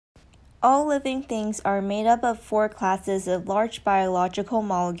All living things are made up of 4 classes of large biological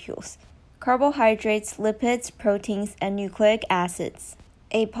molecules: carbohydrates, lipids, proteins, and nucleic acids.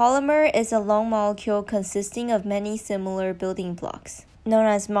 A polymer is a long molecule consisting of many similar building blocks, known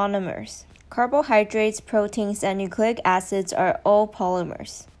as monomers. Carbohydrates, proteins, and nucleic acids are all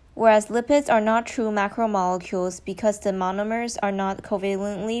polymers, whereas lipids are not true macromolecules because the monomers are not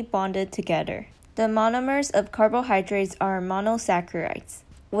covalently bonded together. The monomers of carbohydrates are monosaccharides,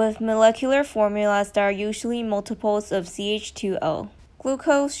 with molecular formulas that are usually multiples of CH2O.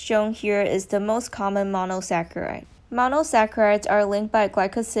 Glucose, shown here, is the most common monosaccharide. Monosaccharides are linked by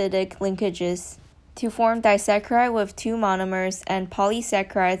glycosidic linkages to form disaccharide with 2 monomers and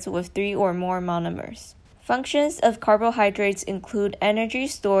polysaccharides with 3 or more monomers. Functions of carbohydrates include energy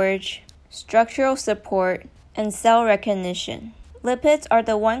storage, structural support, and cell recognition. Lipids are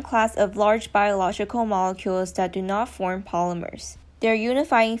the one class of large biological molecules that do not form polymers. Their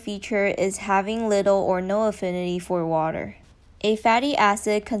unifying feature is having little or no affinity for water. A fatty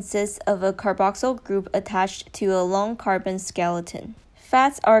acid consists of a carboxyl group attached to a long carbon skeleton.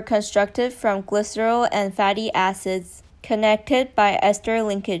 Fats are constructed from glycerol and fatty acids connected by ester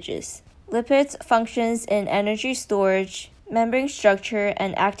linkages. Lipids functions in energy storage, membrane structure,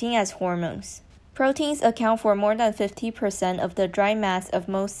 and acting as hormones. Proteins account for more than 50% of the dry mass of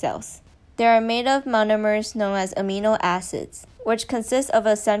most cells. They are made of monomers known as amino acids, which consist of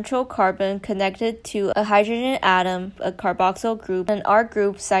a central carbon connected to a hydrogen atom, a carboxyl group, and an R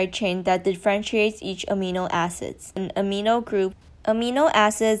group side chain that differentiates each amino acids. An amino group. Amino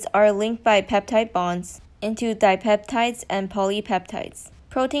acids are linked by peptide bonds into dipeptides and polypeptides.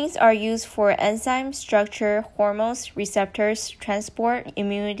 Proteins are used for enzyme structure, hormones, receptors, transport,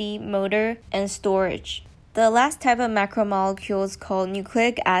 immunity, motor, and storage. The last type of macromolecules, called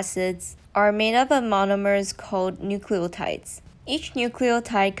nucleic acids, are made up of monomers called nucleotides. Each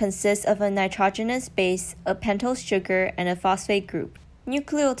nucleotide consists of a nitrogenous base, a pentose sugar, and a phosphate group.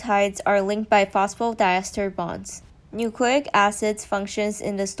 Nucleotides are linked by phosphodiester bonds. Nucleic acids functions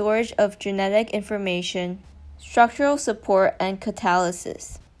in the storage of genetic information, structural support, and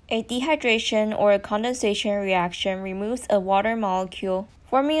catalysis. A dehydration or a condensation reaction removes a water molecule,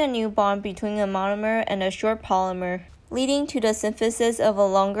 forming a new bond between a monomer and a short polymer, leading to the synthesis of a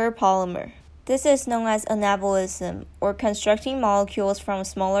longer polymer. This is known as anabolism, or constructing molecules from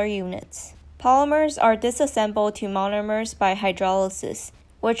smaller units. Polymers are disassembled to monomers by hydrolysis,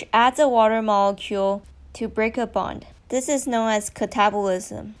 which adds a water molecule to break a bond. This is known as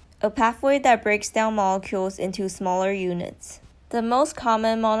catabolism, a pathway that breaks down molecules into smaller units. The most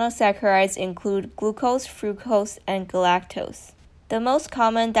common monosaccharides include glucose, fructose, and galactose. The most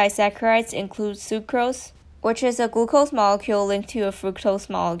common disaccharides include sucrose, which is a glucose molecule linked to a fructose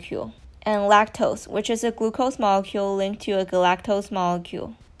molecule, and lactose, which is a glucose molecule linked to a galactose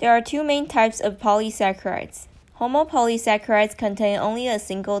molecule. There are 2 main types of polysaccharides. Homopolysaccharides contain only a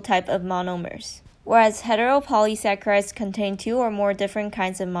single type of monomers, whereas heteropolysaccharides contain 2 or more different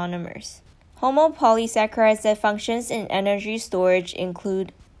kinds of monomers. Homopolysaccharides that functions in energy storage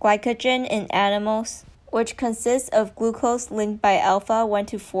include glycogen in animals, which consists of glucose linked by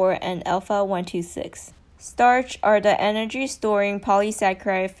alpha-1,2,4 and alpha-1,2,6. Starch are the energy-storing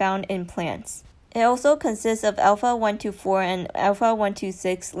polysaccharide found in plants. It also consists of alpha-1,2,4 and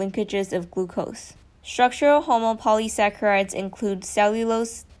alpha-1,2,6 linkages of glucose. Structural homopolysaccharides include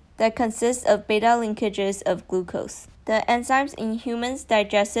cellulose that consists of beta linkages of glucose. The enzymes in humans'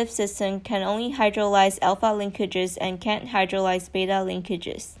 digestive system can only hydrolyze alpha linkages and can't hydrolyze beta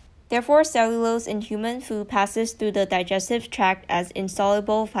linkages. Therefore, cellulose in human food passes through the digestive tract as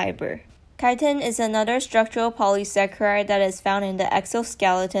insoluble fiber. Chitin is another structural polysaccharide that is found in the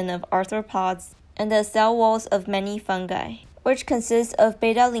exoskeleton of arthropods and the cell walls of many fungi, which consists of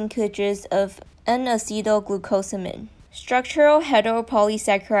beta linkages of N-acetylglucosamine. Structural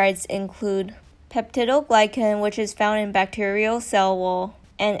heteropolysaccharides include peptidoglycan, which is found in bacterial cell wall,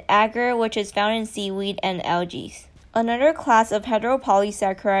 and agar, which is found in seaweed and algae. Another class of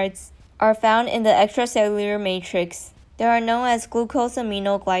heteropolysaccharides are found in the extracellular matrix. They are known as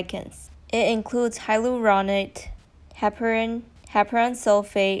glucosaminoglycans. It includes hyaluronate, heparin, heparan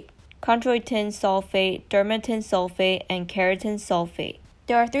sulfate, chondroitin sulfate, dermatin sulfate, and keratin sulfate.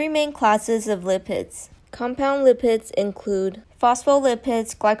 There are 3 main classes of lipids. Compound lipids include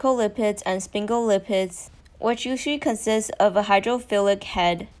phospholipids, glycolipids, and sphingolipids, which usually consist of a hydrophilic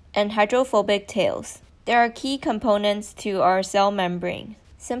head and hydrophobic tails. They are key components to our cell membrane.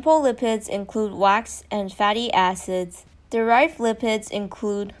 Simple lipids include wax and fatty acids. Derived lipids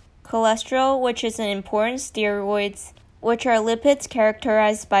include cholesterol, which is an important steroid, which are lipids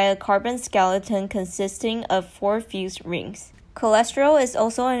characterized by a carbon skeleton consisting of 4 fused rings. Cholesterol is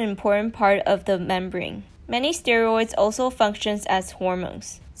also an important part of the membrane. Many steroids also function as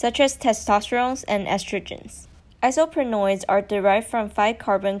hormones, such as testosterone and estrogens. Isoprenoids are derived from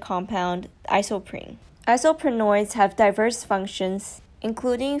 5-carbon compound isoprene. Isoprenoids have diverse functions,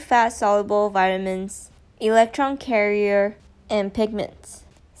 including fat-soluble vitamins, electron carrier, and pigments.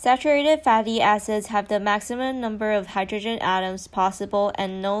 Saturated fatty acids have the maximum number of hydrogen atoms possible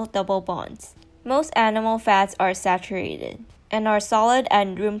and no double bonds. Most animal fats are saturated and are solid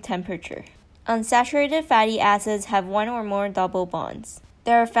at room temperature. Unsaturated fatty acids have one or more double bonds.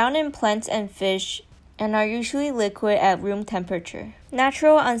 They are found in plants and fish and are usually liquid at room temperature.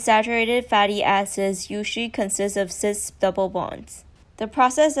 Natural unsaturated fatty acids usually consist of 6 double bonds. The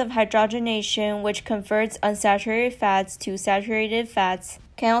process of hydrogenation, which converts unsaturated fats to saturated fats,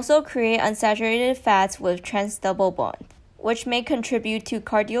 can also create unsaturated fats with trans double bonds, which may contribute to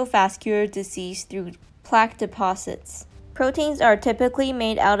cardiovascular disease through plaque deposits. Proteins are typically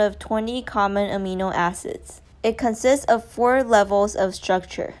made out of 20 common amino acids. It consists of 4 levels of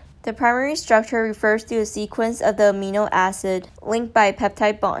structure. The primary structure refers to a sequence of the amino acid linked by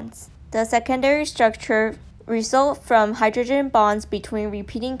peptide bonds. The secondary structure results from hydrogen bonds between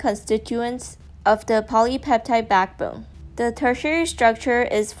repeating constituents of the polypeptide backbone. The tertiary structure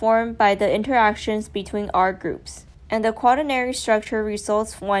is formed by the interactions between R groups, and the quaternary structure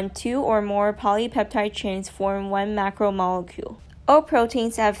results when 2 or more polypeptide chains form one macromolecule. All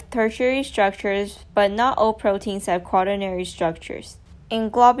proteins have tertiary structures, but not all proteins have quaternary structures. In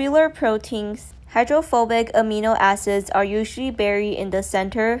globular proteins, hydrophobic amino acids are usually buried in the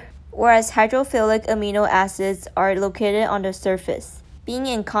center, whereas hydrophilic amino acids are located on the surface, being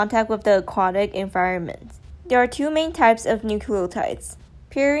in contact with the aquatic environment. There are 2 main types of nucleotides.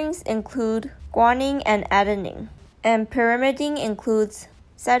 Purines include guanine and adenine, and pyrimidine includes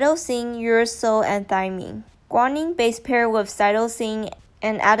cytosine, uracil, and thymine. Guanine base pair with cytosine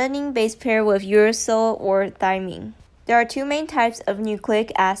and adenine base pair with uracil or thymine. There are 2 main types of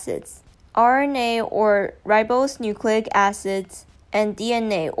nucleic acids: RNA or ribose nucleic acids and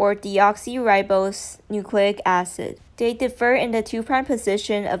DNA or deoxyribose nucleic acid. They differ in the 2'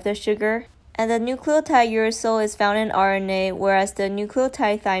 position of the sugar, and the nucleotide uracil is found in RNA, whereas the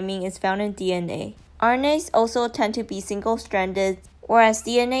nucleotide thymine is found in DNA. RNAs also tend to be single-stranded, whereas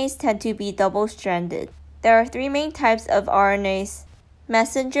DNAs tend to be double-stranded. There are 3 main types of RNAs: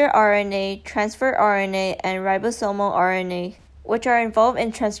 messenger RNA, transfer RNA, and ribosomal RNA, which are involved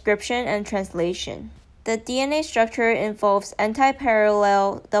in transcription and translation. The DNA structure involves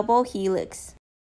antiparallel double helix.